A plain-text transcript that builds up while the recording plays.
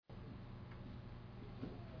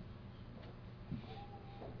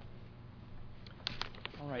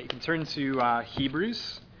You can turn to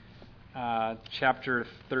Hebrews chapter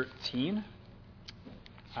 13.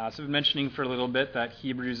 So I've been mentioning for a little bit that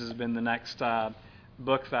Hebrews has been the next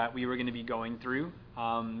book that we were going to be going through.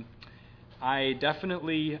 I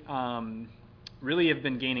definitely really have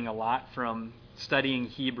been gaining a lot from studying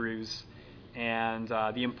Hebrews, and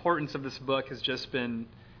the importance of this book has just been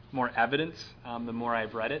more evident the more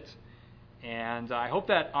I've read it. And I hope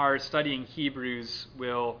that our studying Hebrews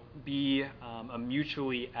will be a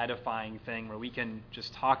mutually edifying thing where we can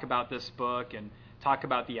just talk about this book and talk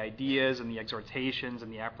about the ideas and the exhortations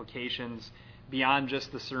and the applications beyond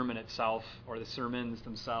just the sermon itself or the sermons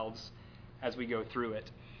themselves as we go through it.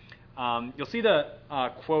 You'll see the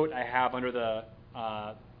quote I have under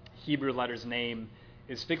the Hebrew letter's name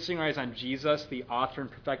is "Fixing our eyes on Jesus, the author and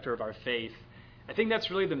perfecter of our faith." I think that's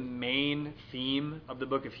really the main theme of the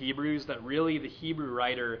book of Hebrews, that really the Hebrew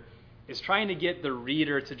writer is trying to get the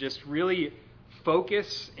reader to just really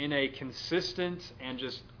focus in a consistent and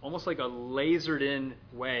just almost like a lasered in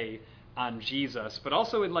way on Jesus, but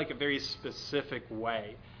also in like a very specific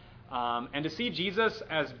way. And to see Jesus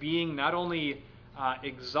as being not only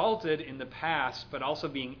exalted in the past, but also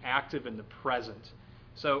being active in the present.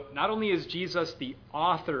 So not only is Jesus the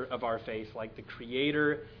author of our faith, like the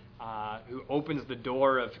creator, who opens the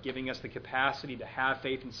door of giving us the capacity to have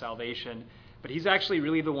faith and salvation, but he's actually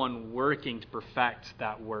really the one working to perfect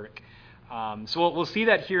that work. So we'll see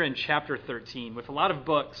that here in chapter 13. With a lot of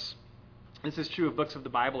books, this is true of books of the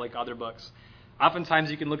Bible like other books,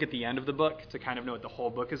 oftentimes you can look at the end of the book to kind of know what the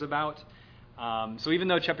whole book is about. So even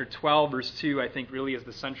though chapter 12, verse 2, I think really is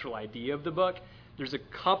the central idea of the book, there's a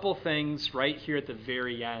couple things right here at the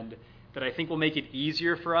very end that I think will make it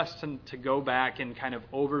easier for us to go back and kind of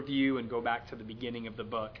overview and go back to the beginning of the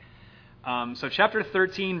book. So chapter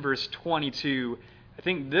 13, verse 22, I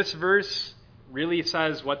think this verse really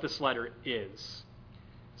says what this letter is.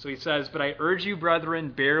 So he says, "But I urge you, brethren,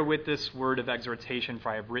 bear with this word of exhortation, for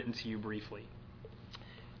I have written to you briefly."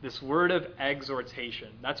 This word of exhortation,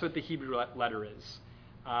 that's what the Hebrew letter is.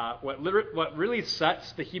 What really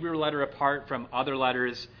sets the Hebrew letter apart from other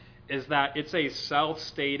letters is that it's a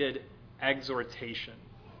self-stated exhortation.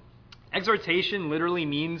 Exhortation literally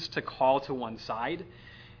means to call to one side.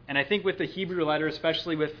 And I think with the Hebrew letter,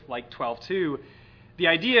 especially with like 12:2, the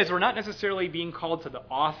idea is we're not necessarily being called to the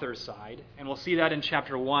author's side. And we'll see that in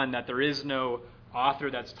chapter 1, that there is no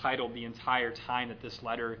author that's titled the entire time that this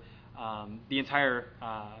letter, the entire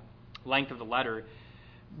length of the letter.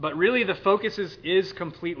 But really the focus is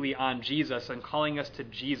completely on Jesus and calling us to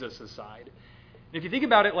Jesus' side. If you think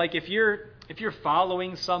about it, like if you're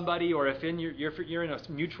following somebody, or if you're in a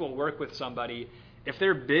mutual work with somebody, if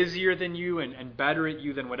they're busier than you and better at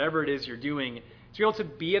you than whatever it is you're doing, to be able to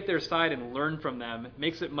be at their side and learn from them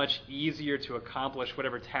makes it much easier to accomplish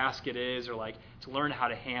whatever task it is, or like to learn how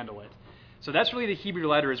to handle it. So that's really the Hebrew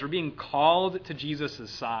letter, is we're being called to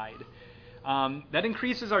Jesus' side. That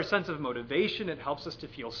increases our sense of motivation. It helps us to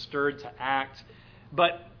feel stirred to act.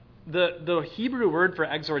 But the Hebrew word for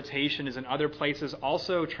exhortation is in other places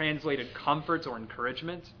also translated comfort or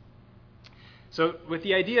encouragement. So with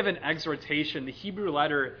the idea of an exhortation, the Hebrew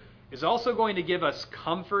letter is also going to give us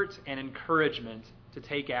comfort and encouragement to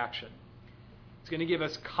take action. It's going to give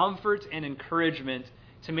us comfort and encouragement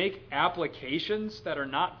to make applications that are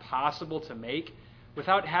not possible to make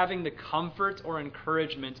without having the comfort or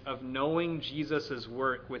encouragement of knowing Jesus'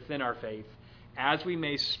 work within our faith, as we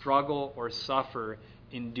may struggle or suffer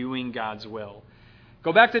in doing God's will.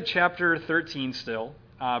 Go back to chapter 13 still,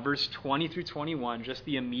 verse 20 through 21, just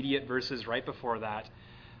the immediate verses right before that.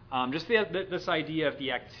 Just this idea of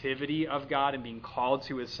the activity of God and being called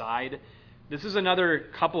to his side. This is another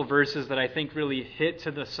couple verses that I think really hit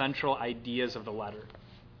to the central ideas of the letter.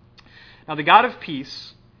 "Now the God of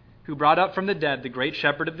peace, who brought up from the dead the great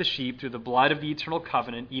shepherd of the sheep through the blood of the eternal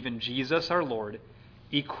covenant, even Jesus our Lord,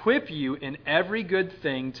 equip you in every good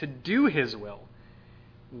thing to do his will,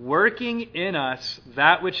 working in us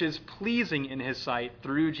that which is pleasing in his sight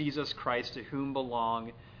through Jesus Christ, to whom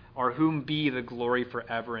belong, or whom be the glory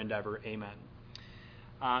forever and ever. Amen."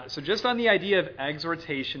 So just on the idea of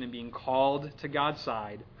exhortation and being called to God's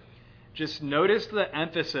side, just notice the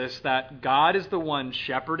emphasis that God is the one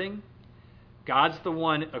shepherding, God's the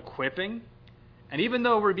one equipping, and even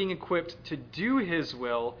though we're being equipped to do his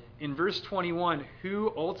will, in verse 21,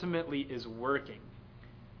 who ultimately is working.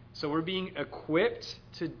 So we're being equipped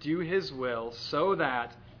to do his will so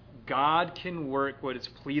that God can work what is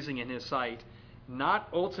pleasing in his sight, not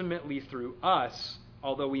ultimately through us,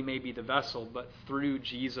 although we may be the vessel, but through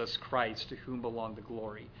Jesus Christ, to whom belong the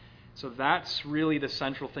glory. So that's really the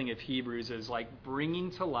central thing of Hebrews, is like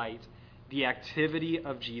bringing to light the activity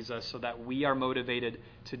of Jesus so that we are motivated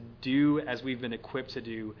to do as we've been equipped to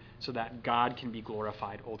do so that God can be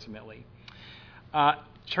glorified ultimately.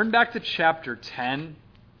 Turn back to chapter 10,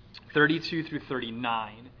 32 through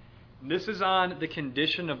 39. This is on the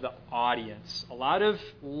condition of the audience. A lot of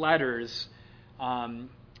letters,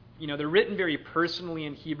 they're written very personally,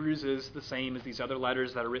 and Hebrews is the same as these other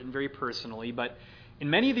letters that are written very personally. But in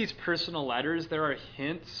many of these personal letters, there are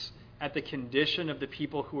hints at the condition of the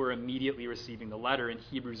people who are immediately receiving the letter, and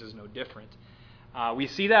Hebrews is no different. We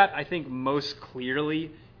see that, I think, most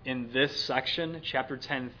clearly in this section, chapter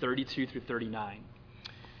 10, 32 through 39.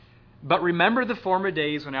 But remember the former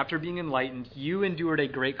days when, after being enlightened, you endured a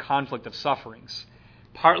great conflict of sufferings,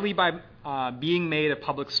 partly by being made a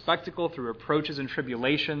public spectacle through reproaches and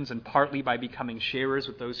tribulations, and partly by becoming sharers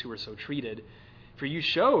with those who were so treated. For you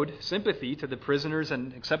showed sympathy to the prisoners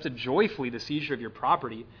and accepted joyfully the seizure of your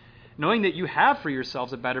property, knowing that you have for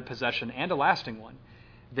yourselves a better possession and a lasting one.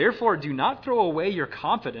 Therefore, do not throw away your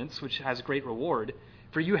confidence, which has great reward,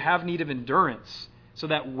 for you have need of endurance, so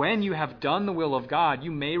that when you have done the will of God,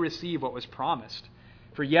 you may receive what was promised.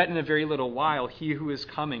 For yet in a very little while he who is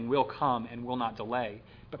coming will come and will not delay.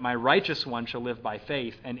 But my righteous one shall live by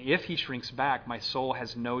faith, and if he shrinks back, my soul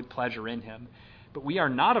has no pleasure in him. But we are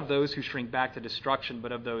not of those who shrink back to destruction,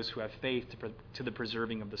 but of those who have faith to the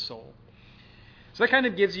preserving of the soul. So that kind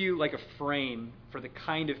of gives you like a frame for the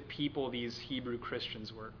kind of people these Hebrew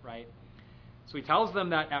Christians were, right? So he tells them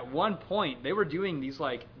that at one point they were doing these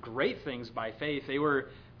like great things by faith. They were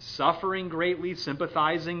suffering greatly,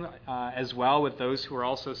 sympathizing as well with those who were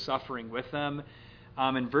also suffering with them.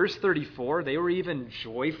 In verse 34, they were even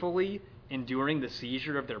joyfully enduring the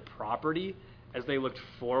seizure of their property as they looked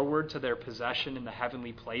forward to their possession in the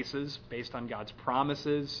heavenly places based on God's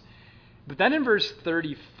promises. But then in verse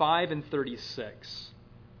 35 and 36,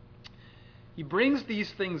 he brings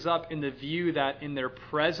these things up in the view that in their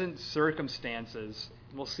present circumstances,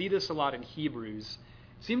 and we'll see this a lot in Hebrews,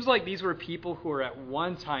 it seems like these were people who were at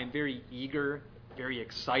one time very eager, very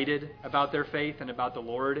excited about their faith and about the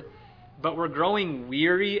Lord, but were growing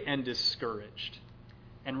weary and discouraged,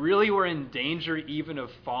 and really were in danger even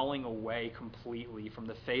of falling away completely from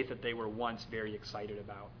the faith that they were once very excited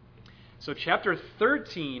about. So chapter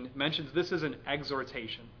 13 mentions this as an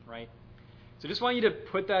exhortation, right? So just want you to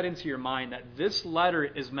put that into your mind, that this letter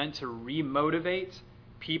is meant to remotivate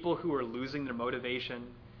people who are losing their motivation.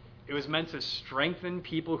 It was meant to strengthen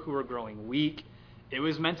people who are growing weak. It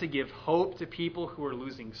was meant to give hope to people who are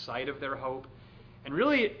losing sight of their hope. And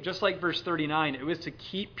really, just like verse 39, it was to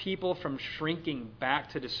keep people from shrinking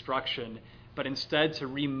back to destruction, but instead to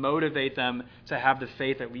remotivate them to have the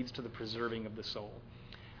faith that leads to the preserving of the soul.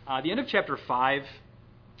 The end of chapter 5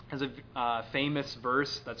 has a famous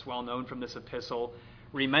verse that's well known from this epistle,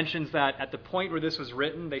 where he mentions that at the point where this was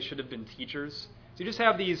written, they should have been teachers. So you just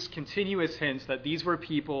have these continuous hints that these were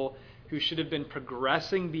people who should have been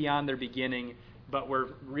progressing beyond their beginning, but were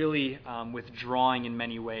really withdrawing in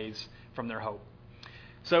many ways from their hope.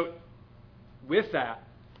 So with that,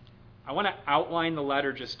 I want to outline the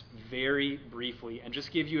letter just very briefly and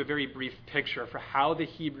just give you a very brief picture for how the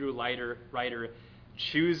Hebrew writer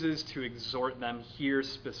chooses to exhort them here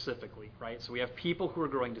specifically, right? So we have people who are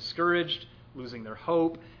growing discouraged, losing their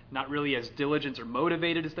hope, not really as diligent or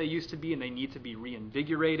motivated as they used to be, and they need to be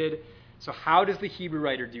reinvigorated. So how does the Hebrew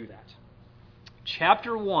writer do that?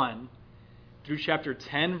 Chapter 1 through chapter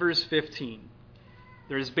 10, verse 15,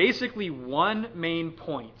 there's basically one main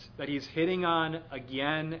point that he's hitting on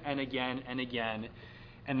again and again and again,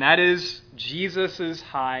 and that is Jesus'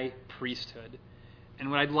 high priesthood. And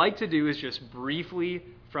what I'd like to do is just briefly,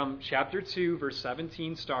 from chapter 2, verse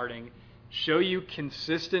 17 starting, show you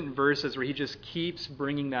consistent verses where he just keeps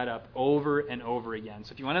bringing that up over and over again.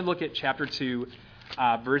 So if you want to look at chapter 2,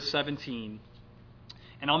 verse 17,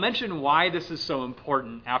 and I'll mention why this is so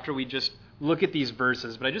important after we just look at these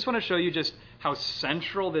verses, but I just want to show you just how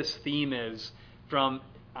central this theme is from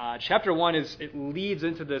chapter 1. It leads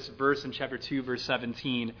into this verse in chapter 2, verse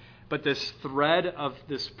 17, but this thread of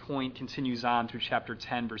this point continues on through chapter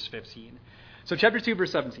 10, verse 15. So chapter 2,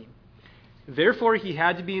 verse 17. Therefore he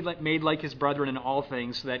had to be made like his brethren in all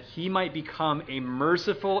things, so that he might become a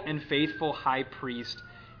merciful and faithful high priest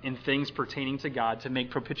in things pertaining to God, to make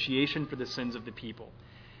propitiation for the sins of the people.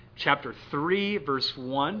 Chapter 3, verse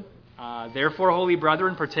 1. Therefore, holy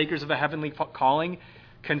brethren, partakers of a heavenly calling,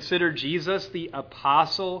 consider Jesus the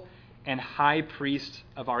apostle and high priest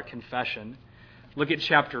of our confession. Look at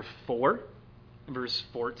chapter 4, verse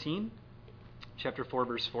 14. Chapter 4,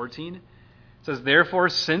 verse 14. It says, therefore,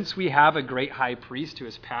 since we have a great high priest who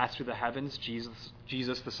has passed through the heavens,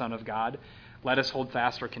 Jesus, the Son of God, let us hold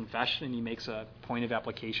fast our confession, and he makes a point of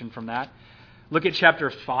application from that. Look at chapter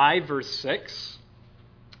 5, verse 6.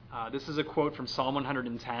 This is a quote from Psalm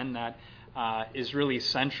 110 that is really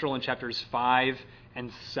central in chapters 5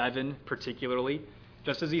 and 7 particularly.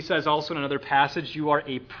 Just as he says also in another passage, you are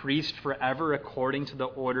a priest forever according to the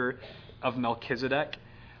order of Melchizedek.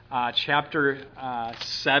 Chapter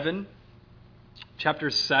 7,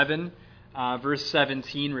 verse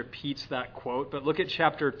 17 repeats that quote. But look at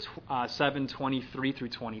chapter 7, 23 through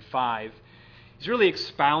 25. He's really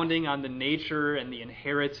expounding on the nature and the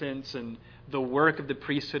inheritance and the work of the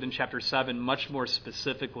priesthood in chapter 7 much more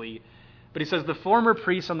specifically. But he says, the former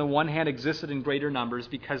priests on the one hand existed in greater numbers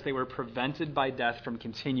because they were prevented by death from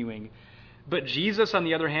continuing. But Jesus, on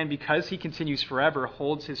the other hand, because he continues forever,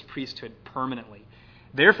 holds his priesthood permanently.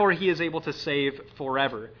 Therefore, he is able to save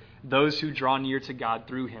forever those who draw near to God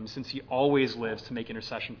through him, since he always lives to make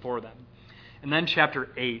intercession for them. And then chapter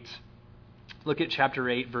 8. Look at chapter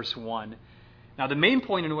 8, verse 1. Now, the main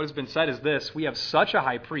point in what has been said is this: we have such a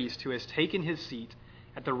high priest who has taken his seat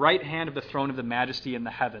at the right hand of the throne of the majesty in the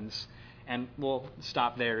heavens. And we'll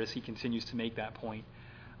stop there as he continues to make that point.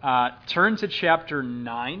 Turn to chapter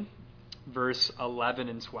 9, verse 11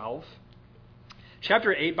 and 12.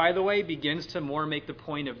 Chapter 8, by the way, begins to more make the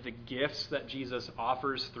point of the gifts that Jesus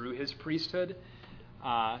offers through his priesthood.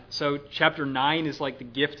 So chapter 9 is like the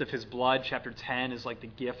gift of his blood. Chapter 10 is like the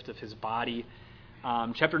gift of his body.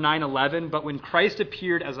 Chapter 9:11, but when Christ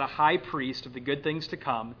appeared as a high priest of the good things to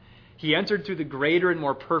come, he entered through the greater and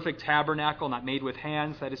more perfect tabernacle, not made with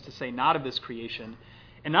hands, that is to say, not of this creation,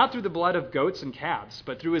 and not through the blood of goats and calves,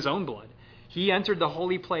 but through his own blood. He entered the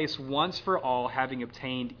holy place once for all, having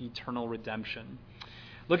obtained eternal redemption.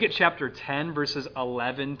 Look at chapter 10, verses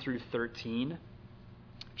 11 through 13.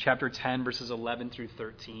 Chapter 10, verses 11 through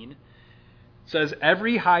 13. It says,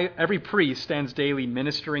 every priest stands daily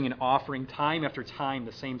ministering and offering time after time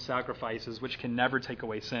the same sacrifices, which can never take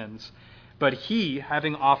away sins. But he,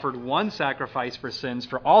 having offered one sacrifice for sins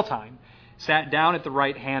for all time, sat down at the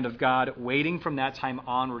right hand of God, waiting from that time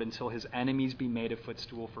onward until his enemies be made a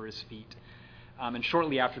footstool for his feet. And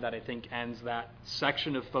shortly after that, I think, ends that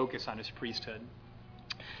section of focus on his priesthood.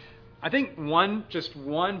 I think one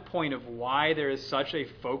point of why there is such a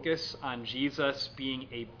focus on Jesus being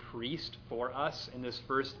a priest for us in this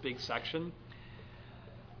first big section.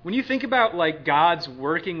 When you think about like God's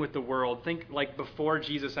working with the world, think like before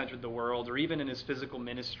Jesus entered the world or even in his physical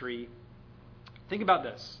ministry. Think about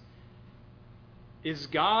this. Is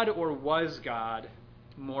God or was God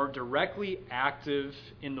more directly active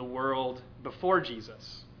in the world before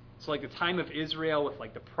Jesus? So like the time of Israel with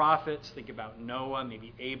like the prophets, think about Noah,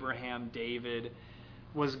 maybe Abraham, David.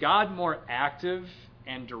 Was God more active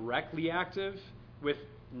and directly active with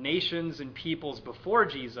nations and peoples before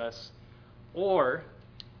Jesus? Or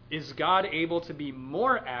is God able to be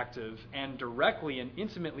more active and directly and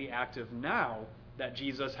intimately active now that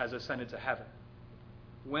Jesus has ascended to heaven?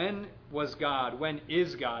 When is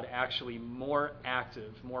God actually more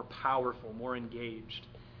active, more powerful, more engaged?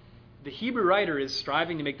 The Hebrew writer is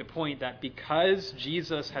striving to make the point that because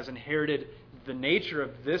Jesus has inherited the nature of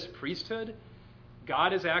this priesthood,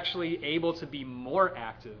 God is actually able to be more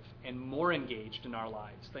active and more engaged in our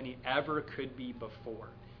lives than he ever could be before.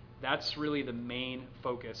 That's really the main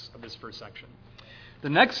focus of this first section. The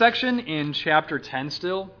next section in chapter 10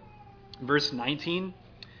 still, verse 19.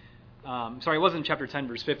 It wasn't chapter 10,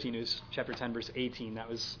 verse 15. It was chapter 10, verse 18. That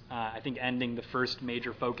was, I think, ending the first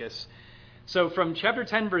major focus. So from chapter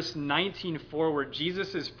 10, verse 19 forward,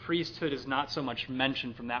 Jesus' priesthood is not so much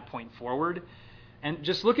mentioned from that point forward. And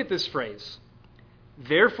just look at this phrase.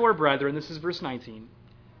 Therefore, brethren, this is verse 19,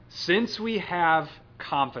 since we have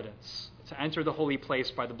confidence to enter the holy place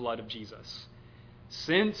by the blood of Jesus.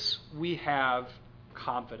 Since we have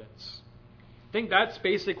confidence. I think that's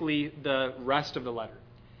basically the rest of the letter.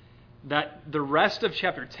 That the rest of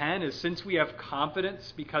chapter 10 is since we have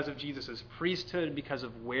confidence because of Jesus' priesthood, because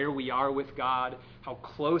of where we are with God, how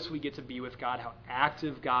close we get to be with God, how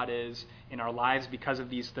active God is in our lives because of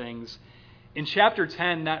these things. In chapter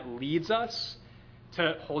 10, that leads us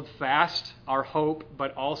to hold fast our hope,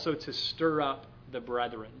 but also to stir up the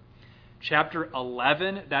brethren. Chapter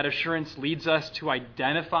 11, that assurance leads us to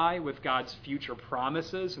identify with God's future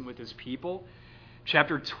promises and with his people.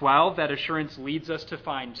 Chapter 12, that assurance leads us to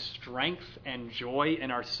find strength and joy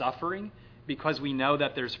in our suffering because we know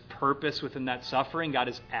that there's purpose within that suffering. God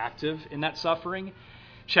is active in that suffering.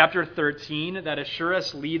 Chapter 13, that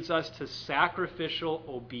assurance leads us to sacrificial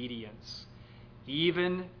obedience,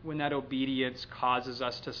 even when that obedience causes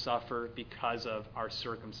us to suffer because of our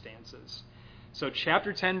circumstances. So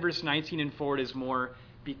chapter 10, verse 19 and forward is more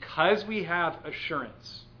because we have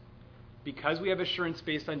assurance, because we have assurance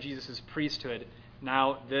based on Jesus' priesthood,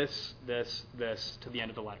 now this, to the end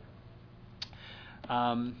of the letter.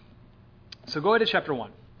 So go ahead to chapter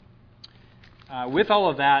 1. With all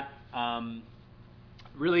of that,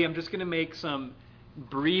 really I'm just going to make some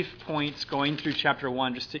brief points going through chapter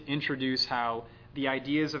 1 just to introduce how the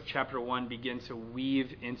ideas of chapter 1 begin to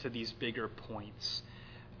weave into these bigger points.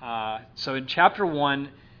 So in chapter 1,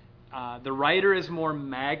 the writer is more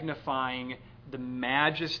magnifying the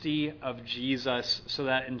majesty of Jesus, so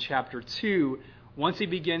that in chapter 2, once he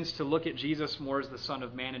begins to look at Jesus more as the Son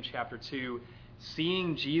of Man in chapter 2,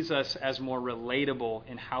 seeing Jesus as more relatable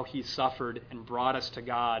in how he suffered and brought us to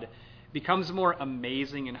God becomes more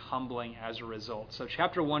amazing and humbling as a result. So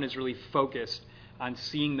chapter 1 is really focused on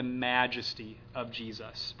seeing the majesty of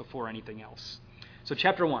Jesus before anything else. So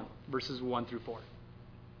chapter 1, verses 1 through 4.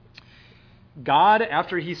 God,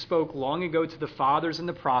 after he spoke long ago to the fathers and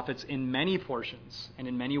the prophets in many portions and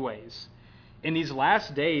in many ways, in these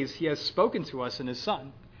last days he has spoken to us in his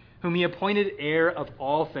Son, whom he appointed heir of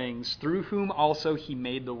all things, through whom also he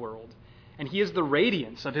made the world. And he is the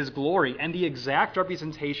radiance of his glory and the exact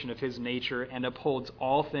representation of his nature, and upholds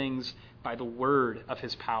all things by the word of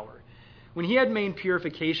his power. When he had made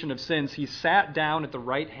purification of sins, he sat down at the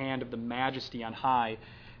right hand of the Majesty on high,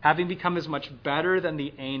 having become as much better than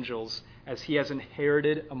the angels as he has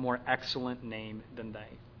inherited a more excellent name than they.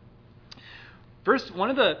 First, one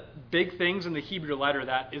of the big things in the Hebrew letter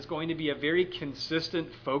that is going to be a very consistent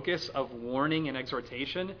focus of warning and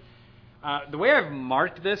exhortation, the way I've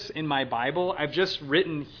marked this in my Bible, I've just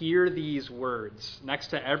written, hear these words, next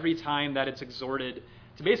to every time that it's exhorted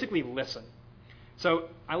to basically listen. So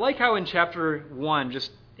I like how in chapter 1,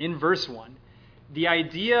 just in verse 1, the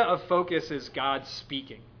idea of focus is God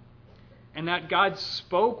speaking. And that God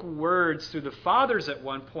spoke words through the fathers at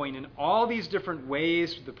one point in all these different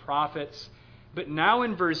ways through the prophets. But now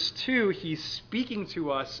in verse 2, he's speaking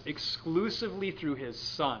to us exclusively through his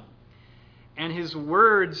Son. And his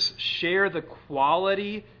words share the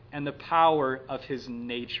quality and the power of his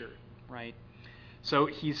nature, right? So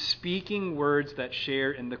he's speaking words that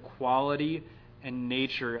share in the quality and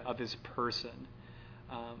nature of his person.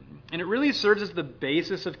 And it really serves as the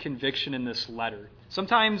basis of conviction in this letter.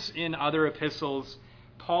 Sometimes in other epistles,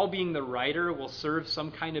 Paul being the writer will serve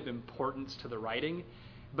some kind of importance to the writing.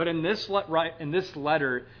 But in this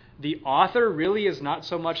letter, the author really is not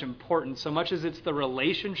so much important, so much as it's the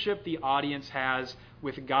relationship the audience has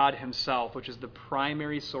with God himself, which is the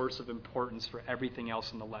primary source of importance for everything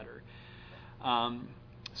else in the letter.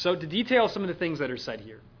 So to detail some of the things that are said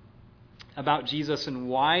here about Jesus and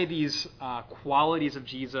why these qualities of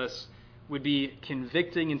Jesus would be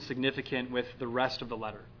convicting and significant with the rest of the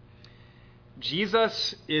letter.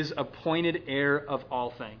 Jesus is appointed heir of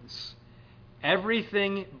all things.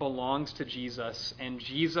 Everything belongs to Jesus, and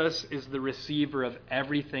Jesus is the receiver of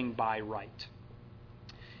everything by right.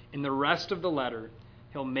 In the rest of the letter,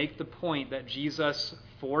 he'll make the point that Jesus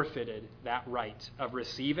forfeited that right of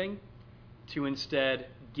receiving to instead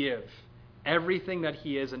give everything that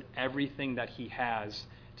he is and everything that he has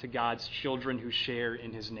to God's children who share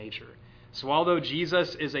in his nature. So although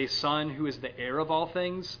Jesus is a son who is the heir of all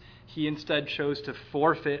things, he instead chose to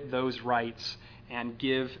forfeit those rights and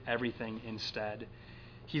give everything instead.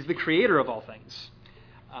 He's the creator of all things.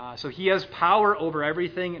 So he has power over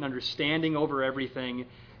everything and understanding over everything.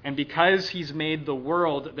 And because he's made the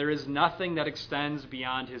world, there is nothing that extends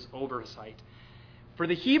beyond his oversight. For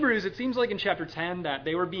the Hebrews, it seems like in chapter 10 that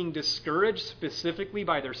they were being discouraged specifically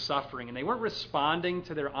by their suffering, and they weren't responding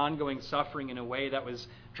to their ongoing suffering in a way that was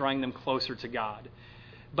drawing them closer to God.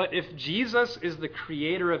 But if Jesus is the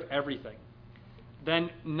creator of everything, then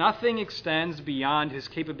nothing extends beyond his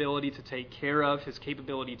capability to take care of, his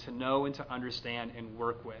capability to know and to understand and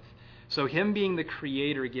work with. So him being the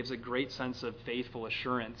creator gives a great sense of faithful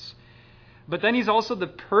assurance. But then he's also the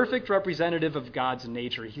perfect representative of God's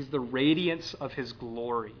nature. He's the radiance of his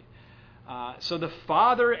glory. So the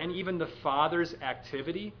Father and even the Father's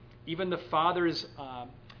activity, even the Father's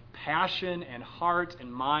passion and heart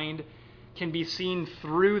and mind can be seen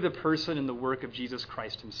through the person and the work of Jesus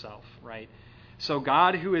Christ himself, right? So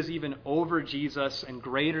God, who is even over Jesus and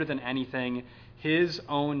greater than anything, his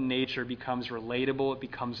own nature becomes relatable. It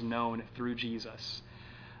becomes known through Jesus.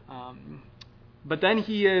 But then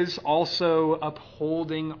he is also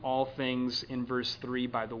upholding all things in verse 3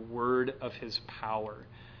 by the word of his power.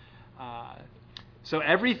 So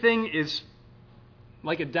everything is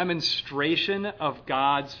like a demonstration of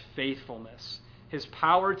God's faithfulness. His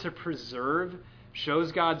power to preserve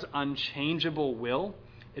shows God's unchangeable will.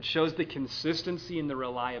 It shows the consistency and the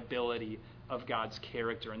reliability of God's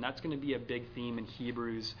character. And that's going to be a big theme in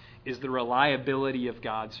Hebrews, is the reliability of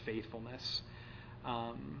God's faithfulness.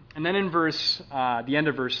 And then in the end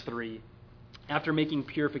of verse 3, after making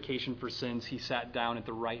purification for sins, he sat down at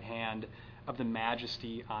the right hand of the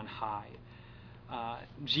majesty on high.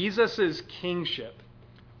 Jesus' kingship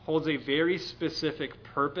holds a very specific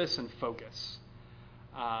purpose and focus.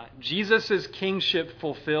 Jesus' kingship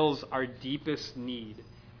fulfills our deepest need.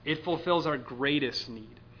 It fulfills our greatest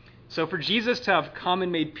need. So for Jesus to have come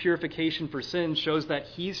and made purification for sin shows that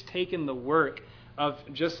he's taken the work of,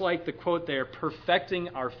 just like the quote there, perfecting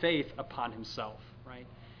our faith upon himself, right?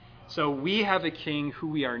 So we have a king who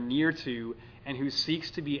we are near to and who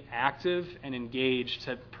seeks to be active and engaged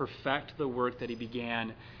to perfect the work that he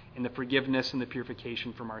began in the forgiveness and the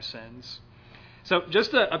purification from our sins. So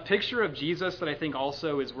just a picture of Jesus that I think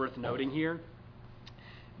also is worth noting here.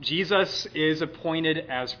 Jesus is appointed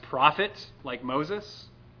as prophet, like Moses.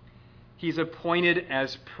 He's appointed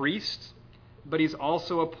as priest, but he's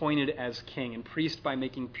also appointed as king, and priest by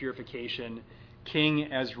making purification,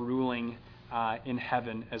 king as ruling in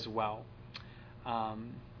heaven as well.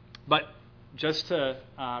 But just to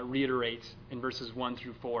reiterate in verses 1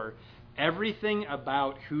 through 4, everything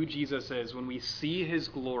about who Jesus is, when we see his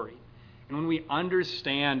glory, and when we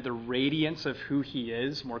understand the radiance of who he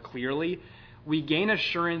is more clearly, we gain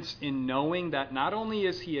assurance in knowing that not only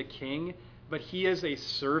is he a king, but he is a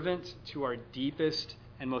servant to our deepest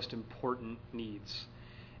and most important needs.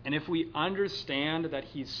 And if we understand that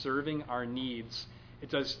he's serving our needs, it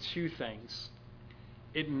does two things.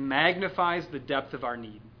 It magnifies the depth of our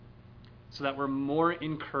need, so that we're more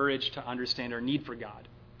encouraged to understand our need for God.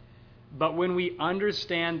 But when we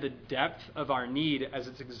understand the depth of our need as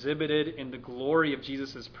it's exhibited in the glory of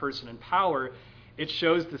Jesus' person and power, it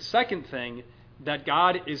shows the second thing, that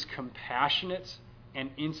God is compassionate and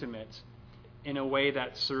intimate in a way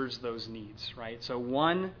that serves those needs, right? So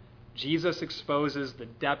one, Jesus exposes the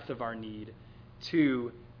depth of our need.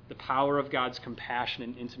 Two, the power of God's compassion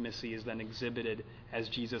and intimacy is then exhibited as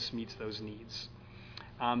Jesus meets those needs.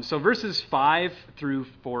 So verses 5 through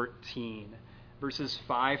 14. Verses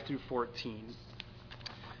 5 through 14.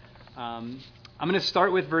 I'm going to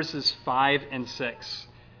start with verses 5 and 6.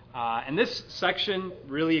 And this section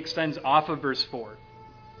really extends off of verse 4.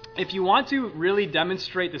 If you want to really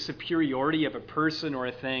demonstrate the superiority of a person or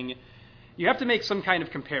a thing, you have to make some kind of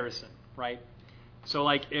comparison, right? So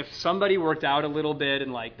like if somebody worked out a little bit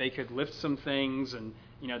and like they could lift some things and,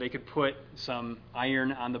 you know, they could put some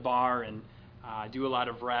iron on the bar and do a lot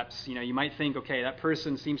of reps, you know, you might think, okay, that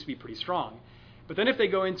person seems to be pretty strong. But then if they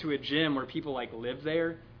go into a gym where people like live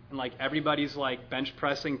there and like everybody's like bench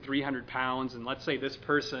pressing 300 pounds and let's say this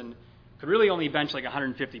person could really only bench like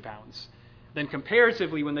 150 pounds, then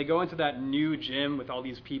comparatively when they go into that new gym with all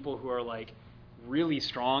these people who are like really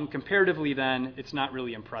strong, comparatively then it's not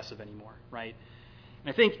really impressive anymore, right?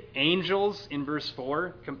 And I think angels in verse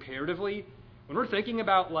 4, comparatively, when we're thinking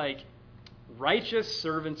about like righteous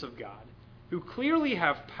servants of God who clearly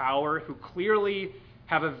have power, who clearly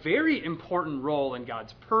have a very important role in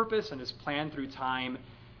God's purpose and his plan through time,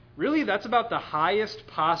 really that's about the highest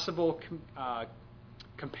possible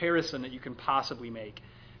comparison that you can possibly make.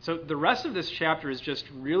 So the rest of this chapter is just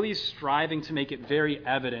really striving to make it very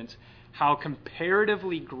evident how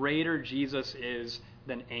comparatively greater Jesus is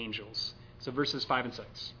than angels. So verses 5 and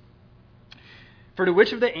 6. For to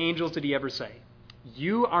which of the angels did he ever say,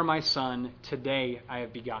 "You are my son, today I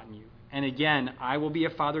have begotten you. And again, I will be a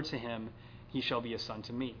father to him, he shall be a son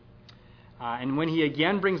to me." And when he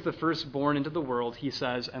again brings the firstborn into the world, he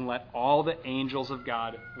says, "And let all the angels of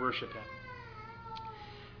God worship him."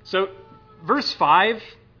 So verse 5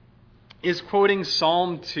 is quoting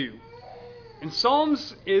Psalm 2. And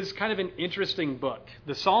Psalms is kind of an interesting book.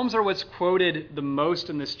 The Psalms are what's quoted the most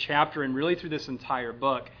in this chapter and really through this entire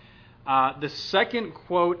book. The second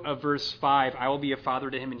quote of verse 5, "I will be a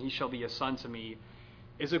father to him and he shall be a son to me,"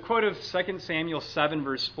 is a quote of 2 Samuel 7,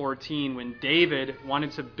 verse 14, when David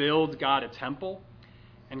wanted to build God a temple.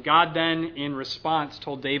 And God then, in response,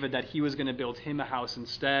 told David that he was going to build him a house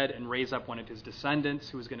instead and raise up one of his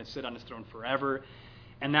descendants who was going to sit on his throne forever.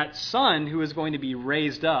 And that son who was going to be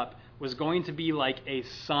raised up was going to be like a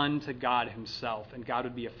son to God himself, and God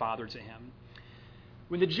would be a father to him.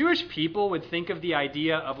 When the Jewish people would think of the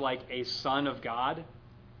idea of like a son of God,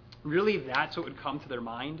 really that's what would come to their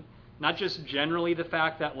mind. Not just generally the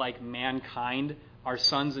fact that like mankind are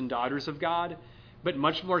sons and daughters of God, but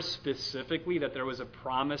much more specifically that there was a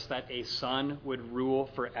promise that a son would rule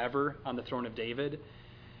forever on the throne of David.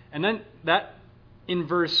 And then that in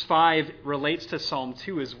verse 5 relates to Psalm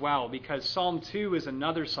 2 as well, because Psalm 2 is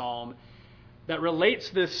another psalm that relates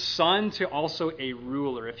this son to also a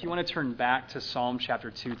ruler. If you want to turn back to Psalm chapter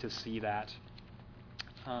 2 to see that.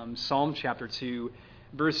 Psalm chapter 2,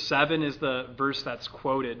 verse 7 is the verse that's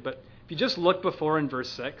quoted. But if you just look before in verse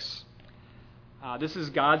 6, this is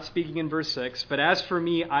God speaking in verse 6. But as for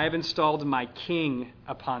me, I have installed my king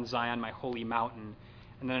upon Zion, my holy mountain.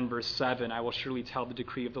 And then in verse 7, I will surely tell the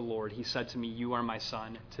decree of the Lord. He said to me, you are my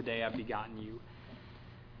son. Today I've begotten you.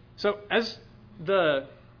 So as the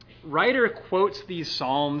writer quotes these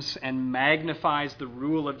Psalms and magnifies the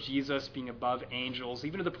rule of Jesus being above angels,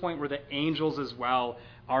 even to the point where the angels as well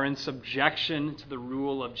are in subjection to the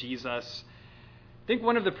rule of Jesus, I think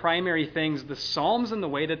one of the primary things, the Psalms and the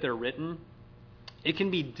way that they're written, it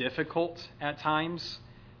can be difficult at times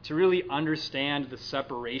to really understand the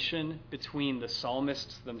separation between the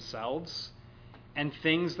psalmists themselves and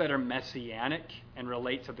things that are messianic and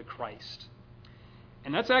relate to the Christ.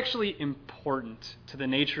 And that's actually important to the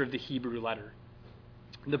nature of the Hebrew letter.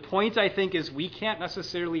 The point, I think, is we can't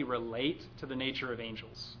necessarily relate to the nature of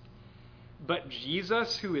angels. But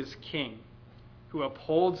Jesus, who is king, who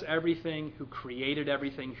upholds everything, who created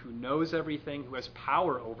everything, who knows everything, who has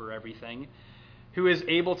power over everything, who is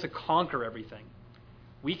able to conquer everything,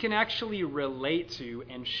 we can actually relate to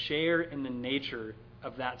and share in the nature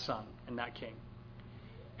of that son and that king.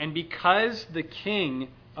 And because the king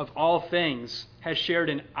of all things has shared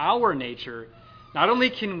in our nature, not only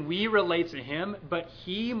can we relate to him, but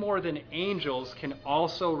he, more than angels, can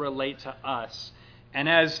also relate to us. And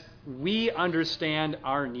as we understand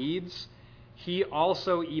our needs, he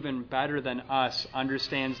also, even better than us,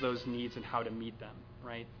 understands those needs and how to meet them,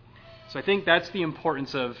 right? So I think that's the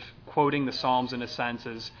importance of quoting the Psalms in a sense,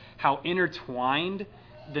 is how intertwined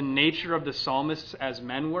the nature of the psalmists as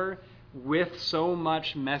men were with so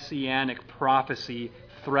much messianic prophecy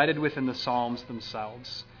threaded within the Psalms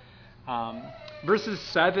themselves. Verses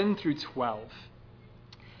 7 through 12.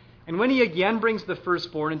 And when he again brings the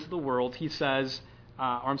firstborn into the world, he says,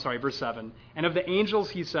 verse 7, and of the angels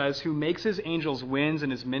he says, who makes his angels winds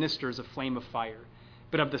and his ministers a flame of fire.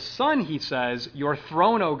 But of the Son he says, your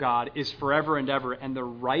throne, O God, is forever and ever, and the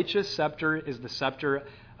righteous scepter is the scepter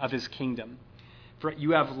of his kingdom. For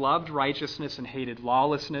you have loved righteousness and hated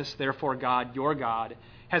lawlessness, therefore God, your God,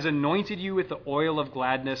 has anointed you with the oil of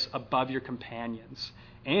gladness above your companions.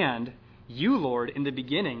 And you, Lord, in the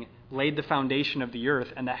beginning laid the foundation of the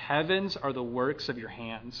earth, and the heavens are the works of your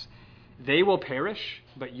hands. They will perish,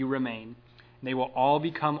 but you remain. They will all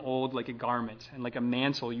become old like a garment, and like a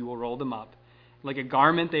mantle you will roll them up. Like a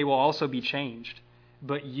garment they will also be changed.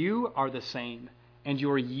 But you are the same, and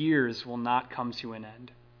your years will not come to an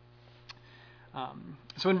end.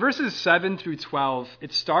 So in verses 7 through 12,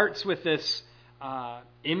 it starts with this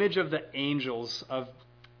image of the angels, of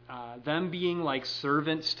them being like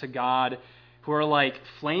servants to God, who are like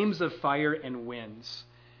flames of fire and winds.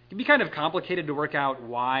 It can be kind of complicated to work out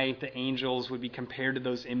why the angels would be compared to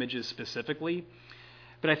those images specifically.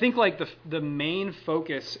 But I think like the main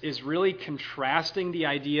focus is really contrasting the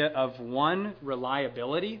idea of, one,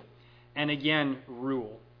 reliability, and again,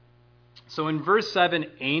 rule. So in verse 7,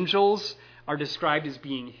 angels are described as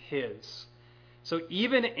being his. So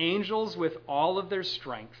even angels, with all of their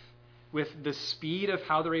strength, with the speed of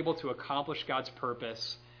how they're able to accomplish God's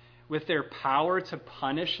purpose, with their power to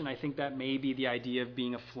punish, and I think that may be the idea of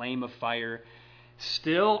being a flame of fire,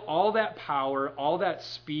 still all that power, all that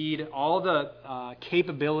speed, all the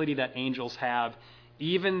capability that angels have,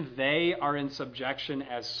 even they are in subjection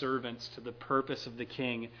as servants to the purpose of the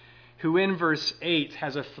king, who in verse 8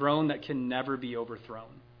 has a throne that can never be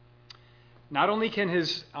overthrown. Not only can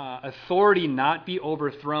his authority not be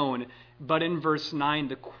overthrown, but in verse 9,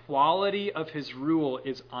 the quality of his rule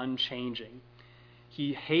is unchanging.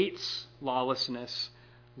 He hates lawlessness,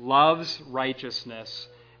 loves righteousness,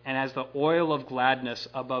 and has the oil of gladness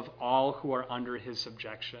above all who are under his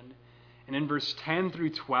subjection. And in verse 10 through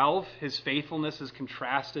 12, his faithfulness is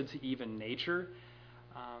contrasted to even nature.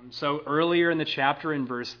 So earlier in the chapter, in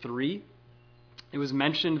verse 3, it was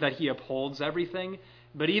mentioned that he upholds everything.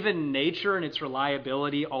 But even nature and its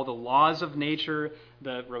reliability, all the laws of nature,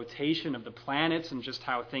 the rotation of the planets, and just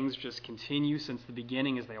how things just continue since the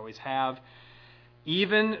beginning as they always have,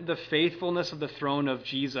 even the faithfulness of the throne of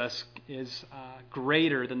Jesus is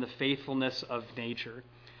greater than the faithfulness of nature.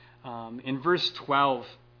 In verse 12,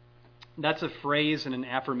 that's a phrase and an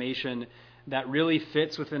affirmation that really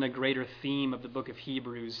fits within a greater theme of the book of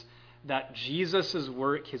Hebrews, that Jesus'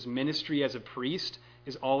 work, his ministry as a priest,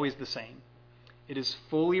 is always the same. It is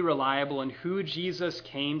fully reliable in who Jesus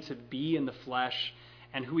came to be in the flesh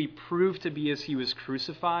and who he proved to be as he was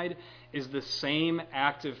crucified, is the same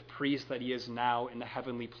active priest that he is now in the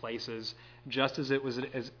heavenly places, just as it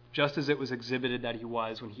was exhibited that he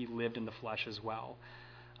was when he lived in the flesh as well.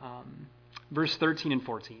 Verse 13 and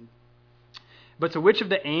 14. But to which of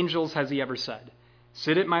the angels has he ever said,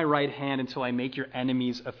 "Sit at my right hand until I make your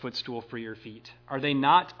enemies a footstool for your feet"? Are they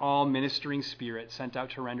not all ministering spirits sent out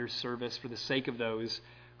to render service for the sake of those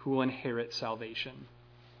who will inherit salvation?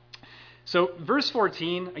 So verse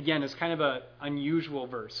 14, again, is kind of an unusual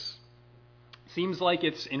verse. Seems like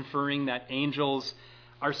it's inferring that angels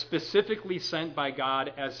are specifically sent by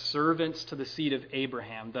God as servants to the seed of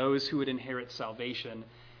Abraham, those who would inherit salvation,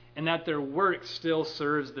 and that their work still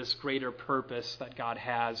serves this greater purpose that God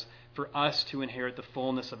has for us to inherit the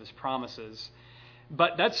fullness of his promises.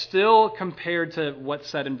 But that's still compared to what's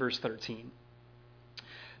said in verse 13.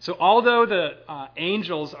 So although the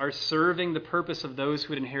angels are serving the purpose of those who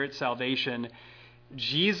would inherit salvation,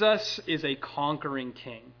 Jesus is a conquering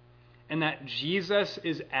king, and that Jesus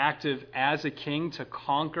is active as a king to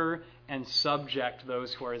conquer and subject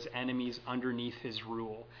those who are his enemies underneath his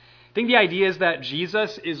rule. I think the idea is that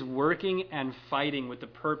Jesus is working and fighting with the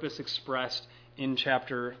purpose expressed in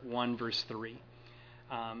chapter 1, verse 3.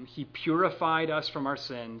 He purified us from our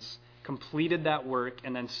sins, completed that work,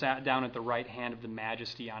 and then sat down at the right hand of the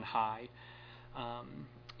majesty on high.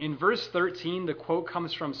 In verse 13, the quote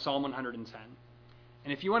comes from Psalm 110.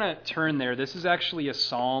 And if you want to turn there, this is actually a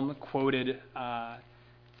psalm quoted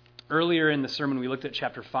earlier in the sermon. We looked at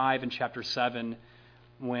chapter 5 and chapter 7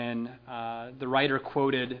 when the writer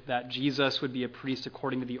quoted that Jesus would be a priest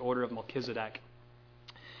according to the order of Melchizedek.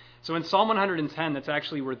 So in Psalm 110, that's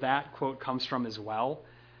actually where that quote comes from as well.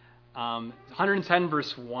 110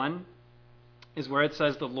 verse 1 is where it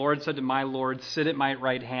says, "The Lord said to my Lord, sit at my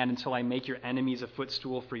right hand until I make your enemies a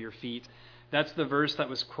footstool for your feet." That's the verse that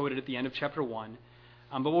was quoted at the end of chapter 1.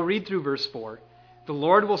 But we'll read through verse 4. "The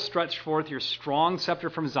Lord will stretch forth your strong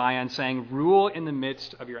scepter from Zion, saying, rule in the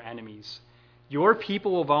midst of your enemies. Your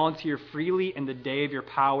people will volunteer freely in the day of your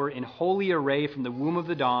power, in holy array from the womb of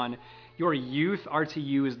the dawn. Your youth are to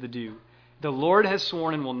you as the dew. The Lord has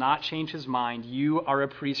sworn and will not change his mind. You are a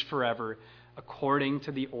priest forever, according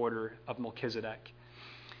to the order of Melchizedek."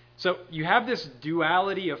 So you have this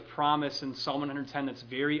duality of promise in Psalm 110 that's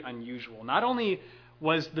very unusual. Not only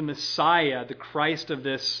was the Messiah, the Christ of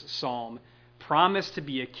this psalm, promised to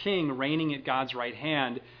be a king reigning at God's right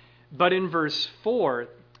hand, but in verse 4,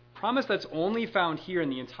 promise that's only found here in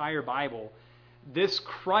the entire Bible, this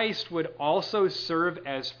Christ would also serve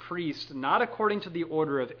as priest, not according to the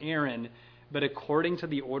order of Aaron, but according to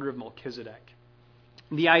the order of Melchizedek.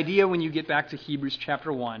 The idea, when you get back to Hebrews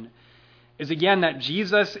chapter 1, is again that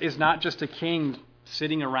Jesus is not just a king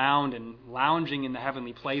sitting around and lounging in the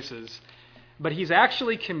heavenly places, but he's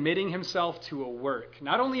actually committing himself to a work,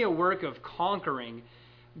 not only a work of conquering,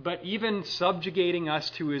 but even subjugating us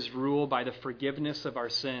to his rule by the forgiveness of our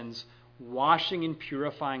sins, washing and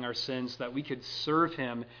purifying our sins so that we could serve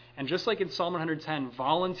him, and just like in Psalm 110,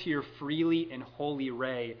 volunteer freely in holy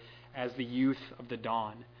array as the youth of the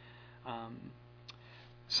dawn.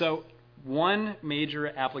 So one major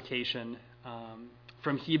application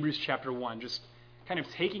from Hebrews chapter 1, just kind of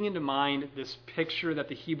taking into mind this picture that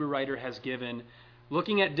the Hebrew writer has given,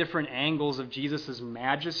 looking at different angles of Jesus'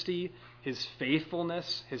 majesty, his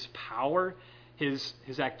faithfulness, his power,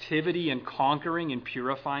 his activity in conquering and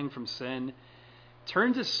purifying from sin.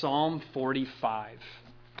 Turn to Psalm 45.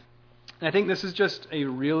 And I think this is just a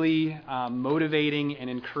really motivating and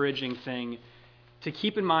encouraging thing to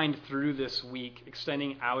keep in mind through this week,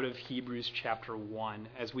 extending out of Hebrews chapter 1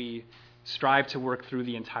 as we strive to work through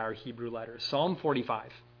the entire Hebrew letter. Psalm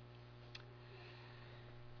 45.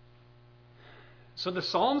 So the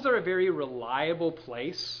Psalms are a very reliable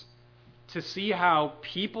place to see how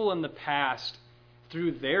people in the past,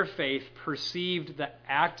 through their faith, perceived the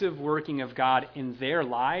active working of God in their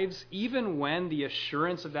lives, even when the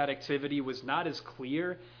assurance of that activity was not as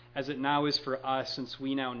clear as it now is for us, since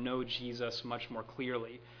we now know Jesus much more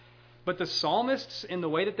clearly. But the psalmists, in the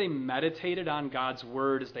way that they meditated on God's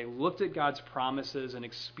word, as they looked at God's promises and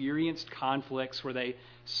experienced conflicts where they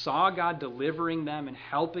saw God delivering them and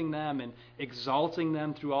helping them and exalting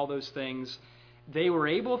them through all those things, they were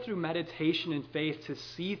able, through meditation and faith, to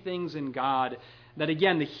see things in God that,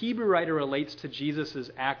 again, the Hebrew writer relates to Jesus'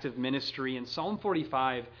 active ministry. In Psalm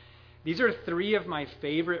 45, these are three of my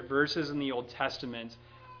favorite verses in the Old Testament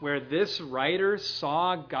where this writer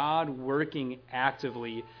saw God working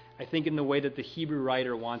actively, I think, in the way that the Hebrew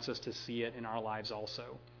writer wants us to see it in our lives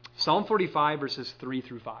also. Psalm 45, verses 3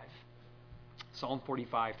 through 5. Psalm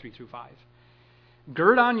 45, 3 through 5.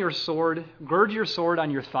 Gird your sword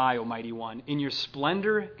on your thigh, O mighty one, in your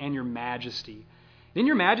splendor and your majesty. In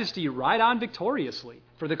your majesty, ride on victoriously.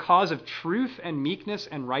 For the cause of truth and meekness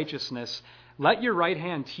and righteousness, let your right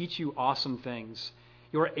hand teach you awesome things.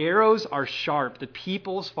 Your arrows are sharp. The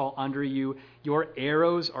peoples fall under you. Your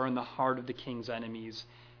arrows are in the heart of the king's enemies.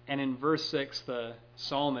 And in verse 6, the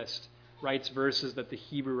psalmist writes verses that the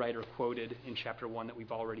Hebrew writer quoted in chapter 1 that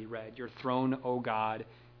we've already read. Your throne, O God,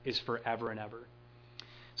 is forever and ever.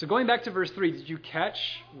 So going back to verse 3, did you catch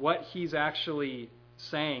what he's actually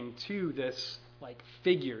saying to this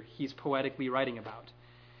figure he's poetically writing about?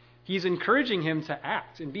 He's encouraging him to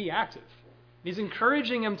act and be active. He's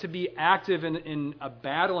encouraging him to be active in a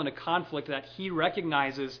battle and a conflict that he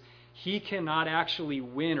recognizes he cannot actually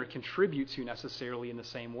win or contribute to necessarily in the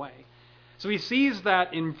same way. So he sees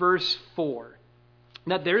that in verse 4,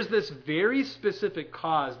 that there's this very specific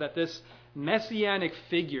cause that this messianic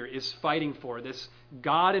figure is fighting for, this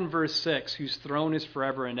God in verse 6, whose throne is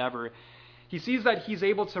forever and ever. He sees that he's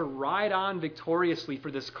able to ride on victoriously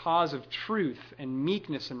for this cause of truth and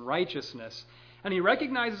meekness and righteousness. And he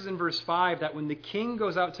recognizes in verse 5 that when the king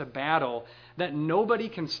goes out to battle, that nobody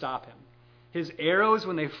can stop him. His arrows,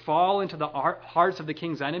 when they fall into the hearts of the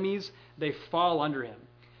king's enemies, they fall under him.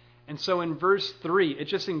 And so in verse 3, it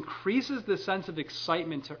just increases the sense of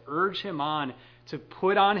excitement to urge him on to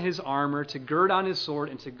put on his armor, to gird on his sword,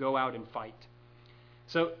 and to go out and fight.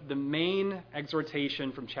 So the main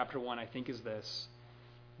exhortation from chapter 1, I think, is this.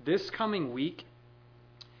 This coming week,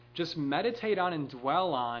 just meditate on and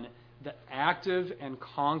dwell on the active and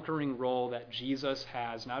conquering role that Jesus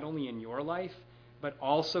has, not only in your life, but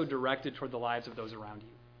also directed toward the lives of those around you.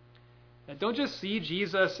 Now, don't just see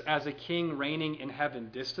Jesus as a king reigning in heaven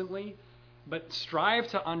distantly, but strive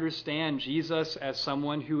to understand Jesus as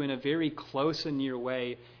someone who, in a very close and near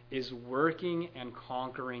way, is working and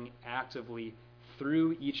conquering actively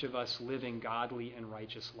through each of us living godly and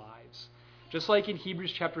righteous lives. Just like in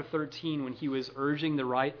Hebrews chapter 13, when he was urging the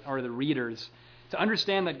readers to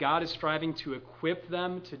understand that God is striving to equip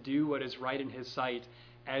them to do what is right in his sight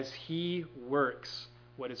as he works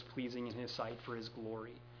what is pleasing in his sight for his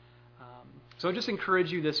glory. So I just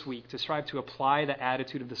encourage you this week to strive to apply the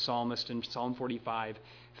attitude of the psalmist in Psalm 45,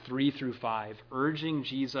 3-5, urging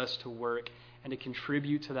Jesus to work and to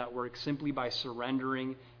contribute to that work simply by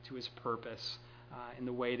surrendering to his purpose in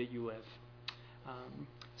the way that you live.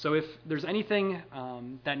 So if there's anything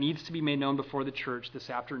that needs to be made known before the church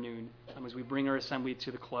this afternoon, as we bring our assembly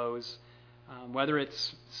to the close, whether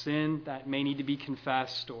it's sin that may need to be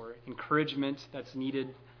confessed or encouragement that's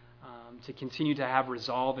needed to continue to have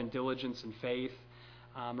resolve and diligence and faith,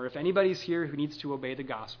 or if anybody's here who needs to obey the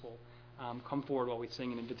gospel, come forward while we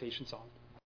sing an invitation song.